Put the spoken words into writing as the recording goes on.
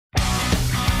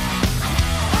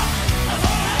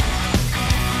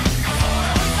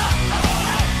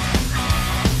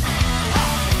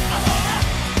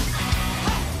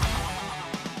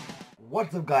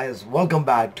What's up guys, welcome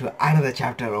back to another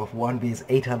chapter of One Piece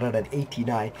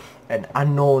 889, An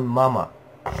Unknown Mama.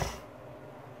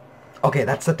 Okay,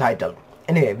 that's the title.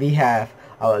 Anyway, we have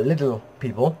our little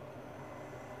people.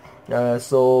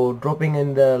 So dropping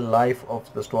in the life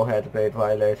of the Straw Hat Great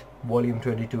Violet, volume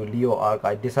 22, Leo arc,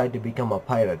 I decide to become a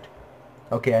pirate.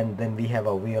 Okay, and then we have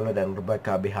a Violet and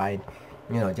Rebecca behind,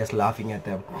 just laughing at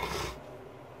them.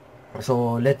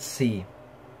 So let's see.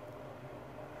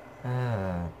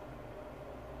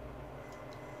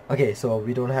 Okay, so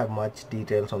we don't have much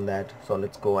details on that, so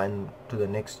let's go on to the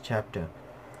next chapter.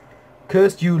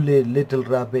 Curse you, little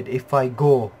rabbit, if I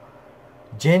go.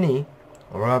 Jenny,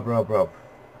 rub.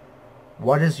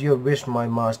 What is your wish, my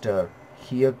master?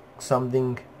 Here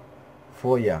something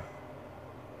for ya.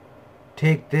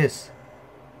 Take this.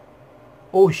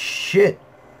 Oh shit.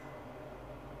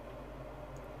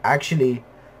 Actually,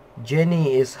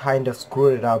 Jenny is kind of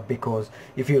screwed it up, because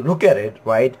if you look at it,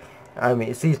 right, I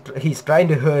mean, he's trying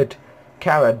to hurt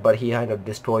Carrot, but he kind of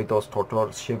destroyed those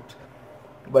turtle ships.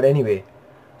 But anyway,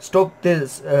 stop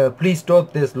this, please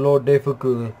stop this, Lord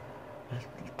Defuku.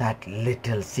 That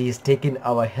little, she's taking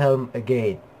our helm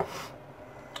again.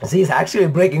 She's actually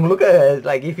breaking. Look at it,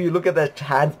 like if you look at the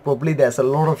hands properly, there's a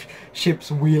lot of ship's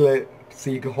wheel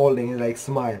she holding, like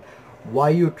smile. Why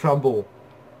you trouble?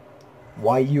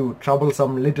 Why you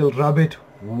troublesome little rabbit?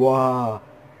 Wow.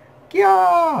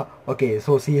 Yeah. Okay,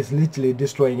 so she is literally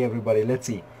destroying everybody. Let's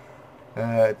see.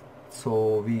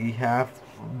 So we have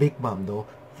Big Mom though.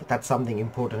 That's something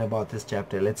important about this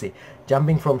chapter. Let's see.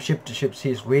 Jumping from ship to ship,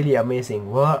 she's really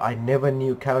amazing. Well, I never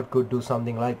knew Carrot could do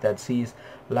something like that. She's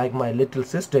like my little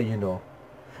sister, you know.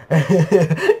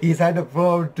 He's kind of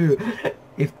proud too.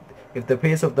 If the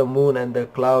pace of the moon and the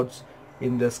clouds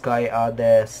in the sky are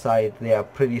their side, they are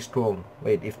pretty strong.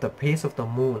 Wait, if the pace of the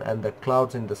moon and the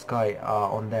clouds in the sky are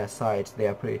on their sides, they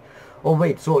are pretty... Oh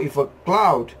wait, so if a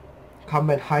cloud come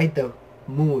and hide the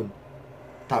moon,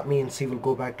 that means he will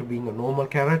go back to being a normal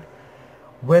Carrot.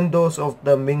 When those of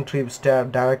the Ming tribes stare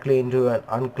directly into an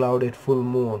unclouded full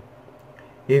moon,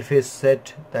 if it's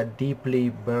said that deeply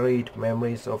buried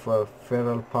memories of a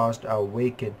feral past are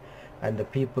awakened, and the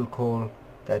people call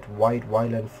that white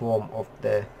violent form of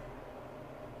the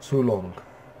Sulong.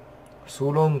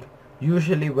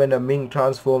 Usually when a Ming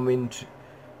transform into,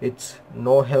 it's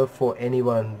no help for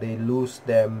anyone. They lose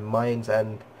their minds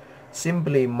and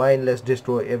simply mindless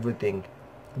destroy everything,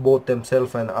 both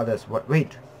themselves and others. What?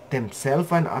 Wait,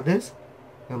 themselves and others?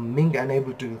 A Ming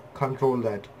unable to control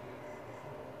that,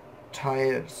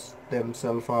 tires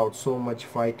themselves out so much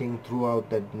fighting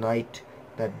throughout the night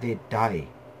that they die.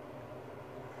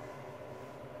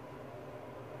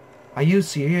 Are you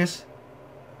serious?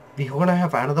 We're gonna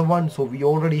have another one. So we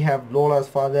already have Lola's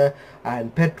father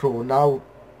and Petro. Now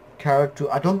Carrot too.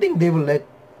 I don't think they will let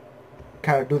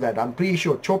Carrot do that. I'm pretty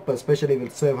sure Chopper especially will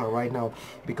serve her right now,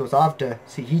 because after,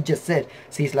 see, he just said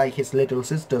she's like his little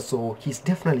sister, so he's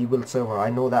definitely will serve her.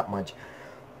 I know that much.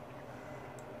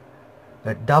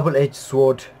 A double-edged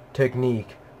sword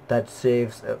technique that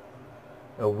saves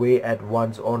away at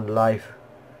one's own life.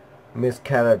 Miss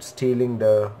Carrot, stealing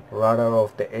the radar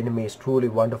of the enemy is truly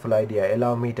wonderful idea.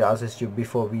 Allow me to assist you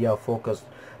before we are focused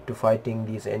to fighting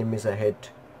these enemies ahead.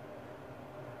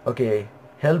 Okay,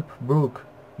 help Brook.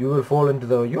 You will fall into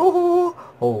the... Yoo-hoo!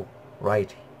 Oh,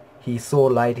 right. He's so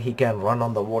light he can run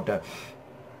on the water.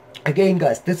 Again,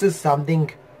 guys, this is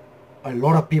something a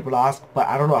lot of people ask, but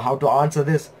I don't know how to answer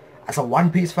this. As a One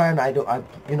Piece fan,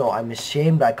 I'm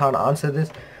ashamed I can't answer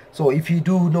this. So if you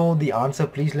do know the answer,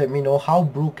 please let me know how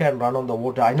Brook can run on the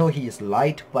water. I know he is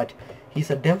light, but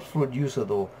he's a devil fruit user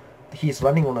though. He's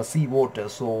running on a sea water,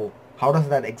 so how does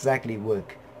that exactly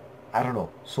work? I don't know.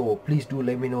 So please do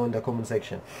let me know in the comment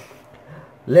section.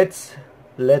 Let's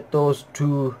let those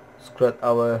two scrut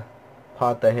our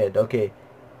path ahead. Okay.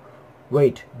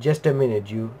 Wait, just a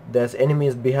minute, you. There's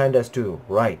enemies behind us too.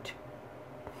 Right.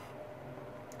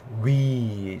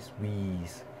 Wheeze.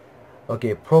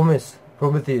 Okay,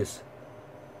 Prometheus.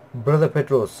 Brother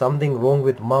Petros, something wrong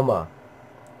with Mama.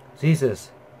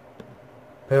 Jesus.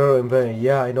 Pero,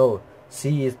 yeah, I know.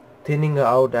 She is thinning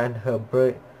out and her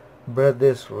breath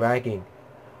is ragging.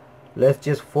 Let's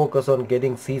just focus on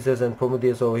getting Caesar and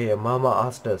Prometheus over here. Mama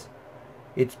asked us.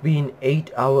 It's been 8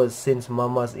 hours since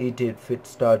Mama's Eat It fit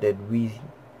started. We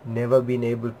never been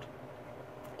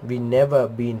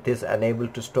this unable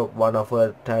to stop one of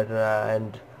her,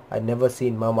 and I never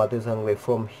seen Mama this hungry.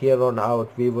 From here on out,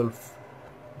 we will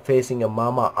facing a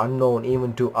Mama unknown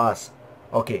even to us.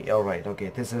 Okay, alright, okay,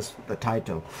 this is the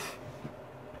title.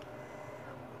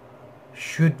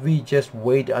 Should we just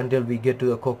wait until we get to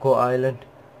the Cocoa Island?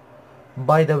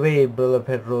 By the way, brother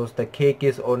Pedros, the cake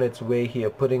is on its way here.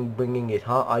 Bringing it,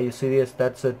 huh? Are you serious?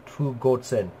 That's a true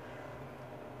godsend.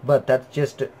 But that's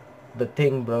just the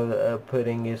thing, brother.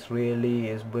 Pudding is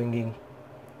bringing.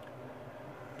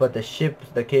 But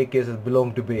the cake is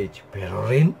belong to Beige.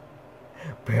 Perorin?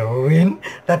 Perorin?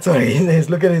 That's what he says.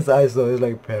 Look at his eyes though. It's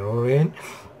like Perorin.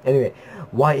 Anyway,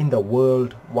 why in the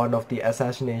world one of the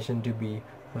assassination to be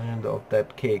of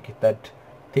that cake? That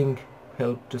thing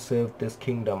helped to save this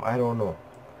kingdom. I don't know.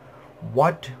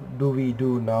 What do we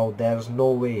do now? There's no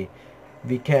way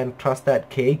we can trust that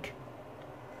cake.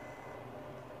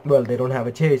 Well, they don't have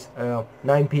a chase.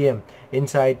 9 p.m.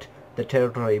 inside the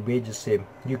territory. Beige say,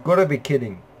 you gotta be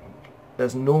kidding.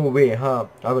 There's no way, huh?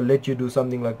 I will let you do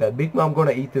something like that. Big Mom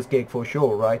gonna eat this cake for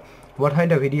sure, right? What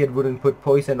kind of idiot wouldn't put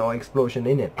poison or explosion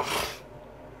in it?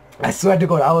 I swear to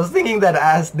God, I was thinking that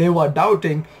as they were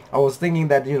doubting, I was thinking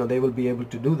that, you know, they will be able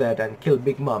to do that and kill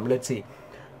Big Mom. Let's see.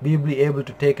 We will be able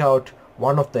to take out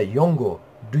one of the Yongo.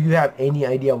 Do you have any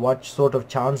idea what sort of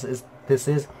chance this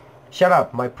is? Shut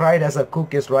up. My pride as a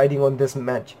cook is riding on this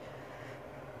match.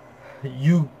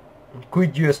 You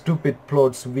quit your stupid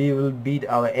plots. We will beat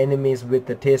our enemies with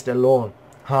the taste alone.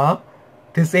 Huh?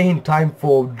 This ain't time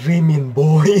for dreaming,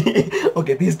 boy.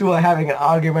 Okay, these two are having an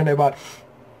argument about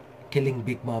killing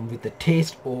Big Mom with the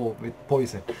taste or with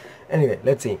poison. Anyway,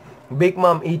 let's see. Big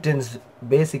Mom eats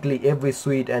basically every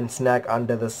sweet and snack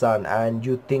under the sun, and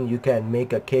you think you can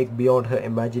make a cake beyond her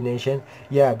imagination?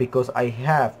 Yeah, because I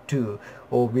have to,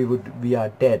 or we are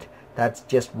dead. That's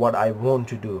just what I want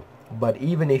to do. But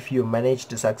even if you manage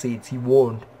to succeed, she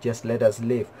won't just let us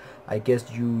live. I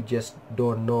guess you just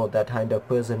don't know that kind of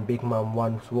person Big Mom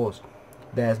once was.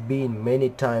 There's been many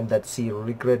times that she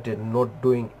regretted not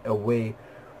doing away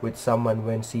with someone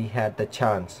when she had the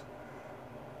chance.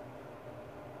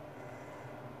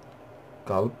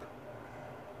 Gulp.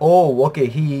 Oh, okay,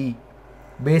 he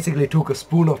basically took a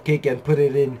spoon of cake and put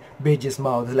it in Beige's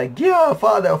mouth. It's like, yeah,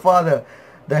 father,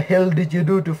 the hell did you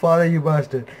do to father, you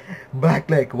bastard?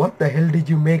 Blackleg, what the hell did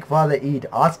you make father eat?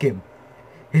 Ask him.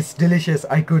 It's delicious,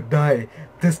 I could die.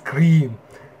 This cream,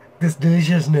 this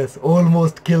deliciousness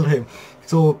almost killed him.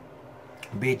 So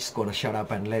Beige's gonna shut up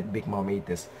and let Big Mom eat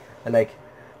this. Like,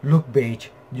 look Beige,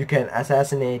 you can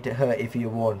assassinate her if you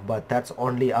want, but that's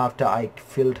only after I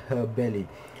filled her belly.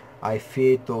 I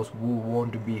feed those who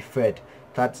want to be fed.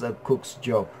 That's a cook's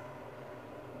job.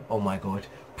 Oh my god.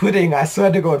 Pudding, I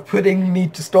swear to God, Pudding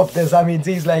need to stop this. I mean,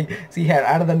 she's like, she had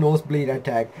another nosebleed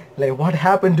attack. Like, what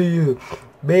happened to you?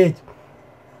 Beige,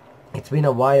 it's been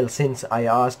a while since I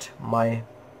used my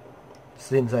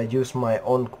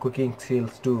own cooking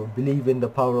skills to believe in the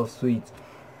power of sweets.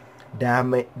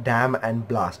 Damn and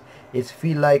blast. It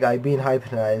feel like I've been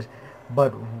hypnotized, but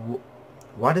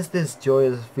what is this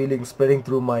joyous feeling spreading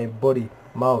through my body,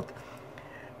 mouth?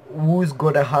 Who's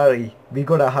gotta hurry? We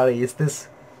gotta hurry. Is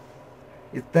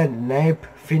the nape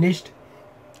finished?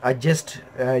 Just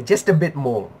a bit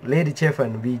more. Lady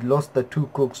Chefan, we lost the two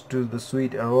cooks to the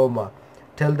sweet aroma.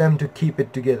 Tell them to keep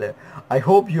it together. I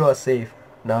hope you are safe.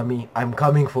 Nami, I'm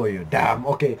coming for you. Damn,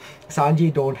 okay.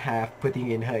 Sanji don't have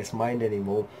putting in his mind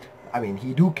anymore. I mean,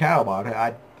 he do care about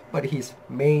her, but his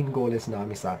main goal is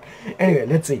Nami-san. Anyway,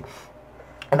 let's see.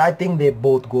 And I think they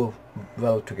both go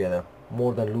well together.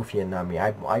 More than Luffy and Nami.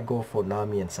 I go for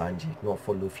Nami and Sanji, not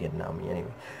for Luffy and Nami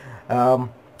anyway.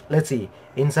 Let's see.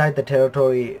 Inside the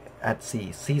territory at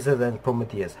sea, Caesar and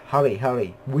Prometheus. Hurry,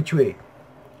 hurry. Which way?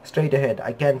 Straight ahead.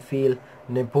 I can feel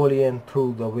Napoleon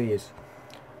through the waves.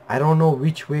 I don't know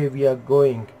which way we are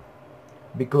going,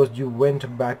 because you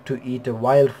went back to eat a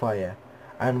wildfire.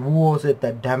 And who was it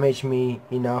that damaged me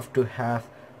enough to have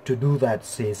to do that,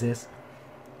 Caesar?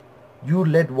 You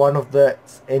let one of the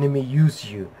enemy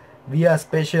use you. We are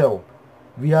special.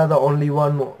 We are the only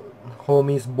one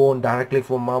homies born directly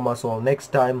from Mama, so next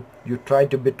time you try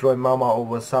to betray Mama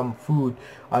over some food,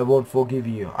 I won't forgive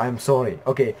you. I'm sorry.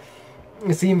 Okay,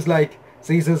 it seems like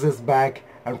Caesar is back,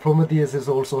 and Prometheus is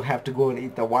also have to go and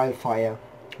eat the wildfire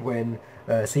when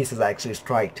Caesar actually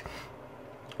striked.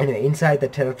 Anyway, inside the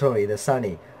territory, the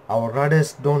Sunny, our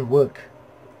rudders don't work.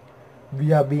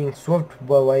 We are being swept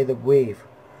by the wave.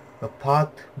 A path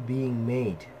being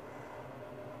made.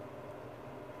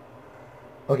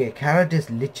 Okay, Carrot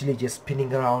is literally just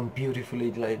spinning around beautifully.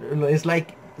 It's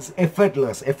like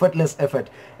effortless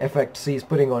effect she's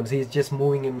putting on. She's just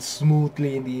moving him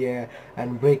smoothly in the air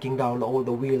and breaking down all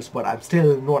the wheels. But I'm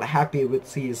still not happy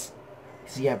with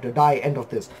she have to die end of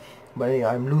this. But anyway,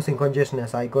 I'm losing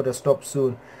consciousness. I gotta stop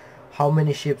soon. How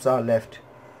many ships are left?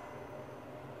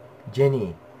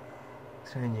 Jenny.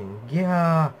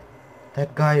 Yeah,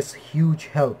 that guy is huge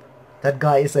help. That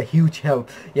guy is a huge help.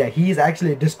 Yeah, he's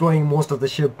actually destroying most of the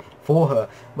ship for her.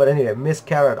 But anyway, Miss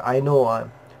Carrot, I know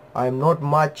I'm not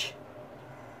much,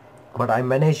 but I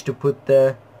managed to put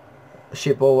the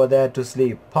ship over there to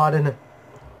sleep. Pardon,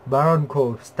 Baron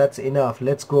Coves, that's enough.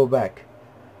 Let's go back.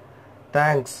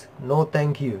 Thanks. No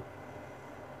thank you.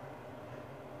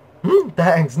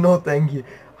 Thanks. No thank you.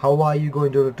 How are you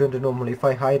going to return to normal? If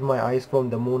I hide my eyes from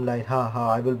the moonlight, haha,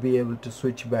 I will be able to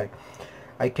switch back.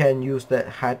 I can use the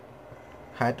hat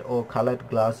or colored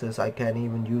glasses. I can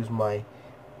even use my,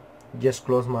 just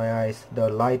close my eyes. The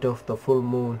light of the full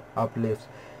moon uplifts.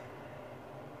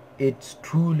 It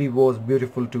truly was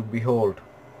beautiful to behold.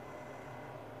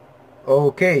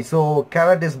 Okay, so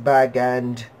Carrot is back,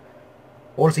 and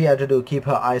all she had to do, keep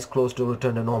her eyes closed to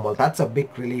return to normal. That's a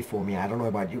big relief for me. I don't know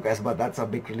about you guys, but that's a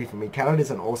big relief for me. Carrot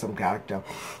is an awesome character.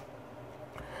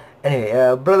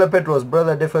 Anyway, Brother Petros,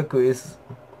 Brother Defaku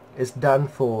is done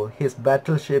for. His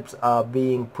battleships are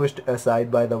being pushed aside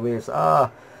by the waves.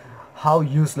 Ah, how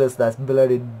useless that's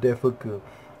bloody Defaku.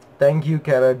 Thank you,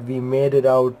 Carrot. We made it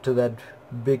out to that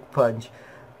big punch.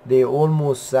 They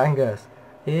almost sank us.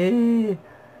 Hey,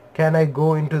 can I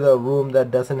go into the room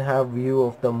that doesn't have view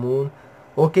of the moon?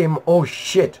 Okay, oh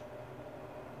shit.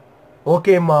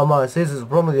 Okay, Mama, this is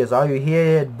Prometheus. Are you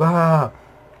here yet? Bah.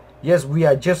 Yes, we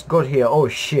are just got here. Oh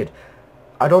shit.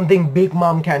 I don't think Big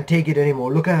Mom can take it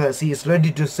anymore. Look at her. She is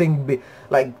ready to sing,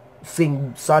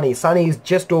 sing Sunny. Sunny is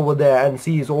just over there, and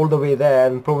she is all the way there,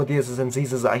 and Prometheus and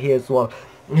Caesar are here as well.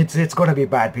 It's gonna be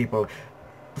bad, people.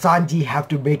 Sanji have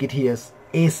to make it here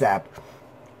ASAP.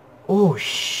 Oh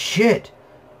shit.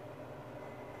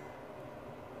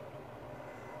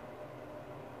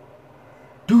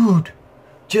 Dude,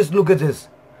 just look at this.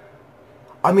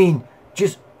 I mean,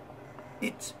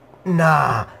 it's,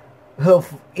 nah.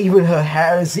 Even her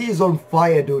hair, she is on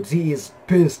fire, dude. She is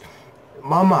pissed.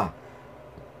 Mama,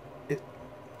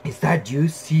 is that you?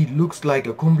 She looks like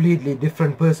a completely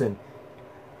different person.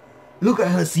 Look at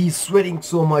her, she's sweating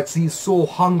so much. She's so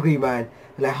hungry, man.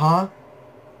 Like, huh?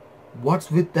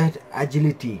 What's with that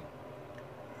agility?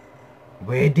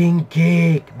 Wedding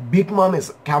cake. Big Mom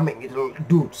is coming.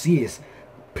 Dude, she is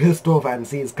pissed off, and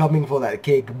she is coming for that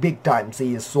cake big time.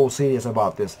 She is so serious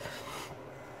about this.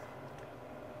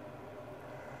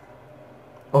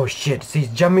 Oh shit, she's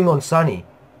jumping on Sunny.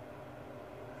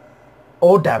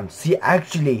 Oh damn, she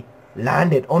actually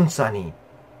landed on Sunny.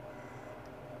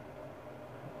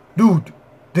 Dude,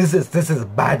 this is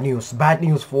bad news. Bad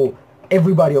news for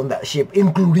everybody on that ship,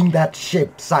 including that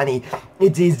ship, Sunny.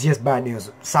 It is just bad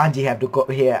news. Sanji have to go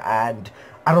here, and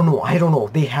I don't know.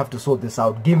 They have to sort this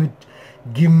out. Give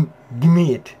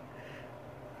me it.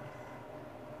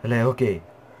 Like, okay,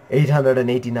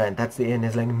 889. That's the end.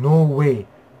 It's like, no way.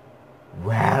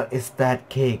 Where is that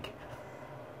cake?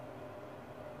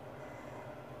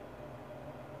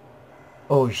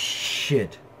 Oh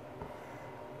shit.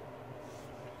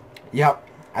 Yep,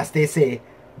 as they say,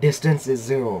 distance is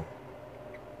zero.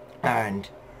 And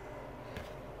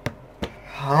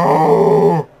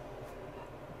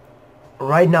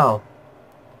right now,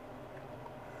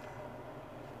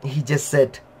 he just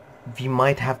said we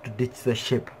might have to ditch the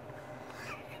ship.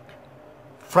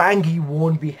 Frankey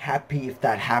won't be happy if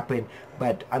that happened,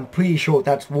 but I'm pretty sure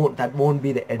that won't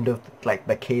be the end of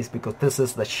the case, because this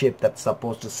is the ship that's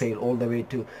supposed to sail all the way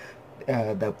to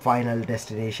the final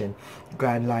destination,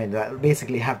 Grand Line.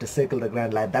 Basically have to circle the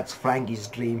Grand Line. That's Frankey's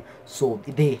dream. So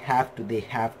they have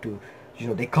to, you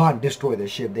know, they can't destroy the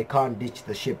ship. They can't ditch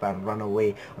the ship and run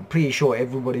away. I'm pretty sure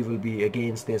everybody will be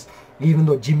against this, even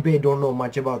though Jinbei don't know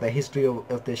much about the history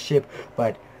of the ship.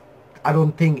 But I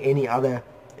don't think any other,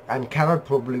 and Carrot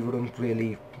probably wouldn't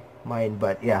really mind.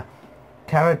 But yeah,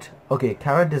 Carrot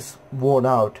is worn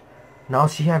out. Now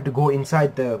she have to go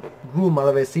inside the room,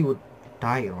 otherwise she would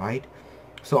die, right?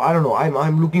 So I don't know.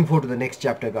 I'm looking forward to the next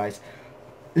chapter, guys.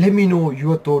 Let me know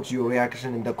your thoughts, your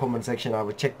reaction in the comment section. I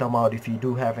will check them out. If you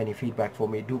do have any feedback for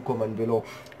me, do comment below.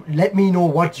 Let me know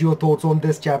what's your thoughts on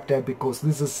this chapter, because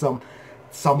this is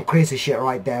some crazy shit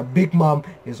right there. Big Mom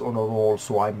is on a roll,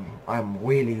 so I'm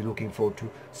really looking forward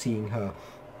to seeing her.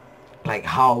 Like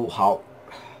how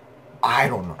I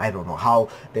don't know how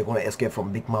they're gonna escape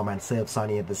from Big Mom and serve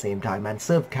Sunny at the same time, and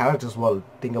serve Carrot as well.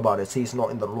 Think about it, she's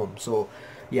not in the room. So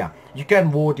yeah, you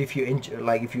can vote if you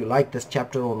if you like this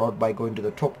chapter or not by going to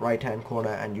the top right hand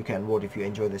corner, and you can vote if you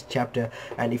enjoy this chapter.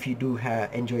 And if you do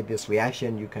enjoy this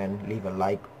reaction, you can leave a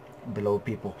like below,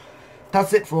 people.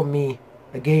 That's it from me.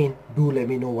 Again, do let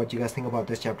me know what you guys think about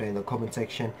this chapter in the comment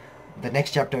section. The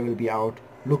next chapter will be out.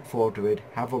 Look forward to it.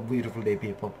 Have a beautiful day,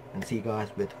 people, and see you guys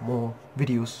with more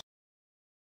videos.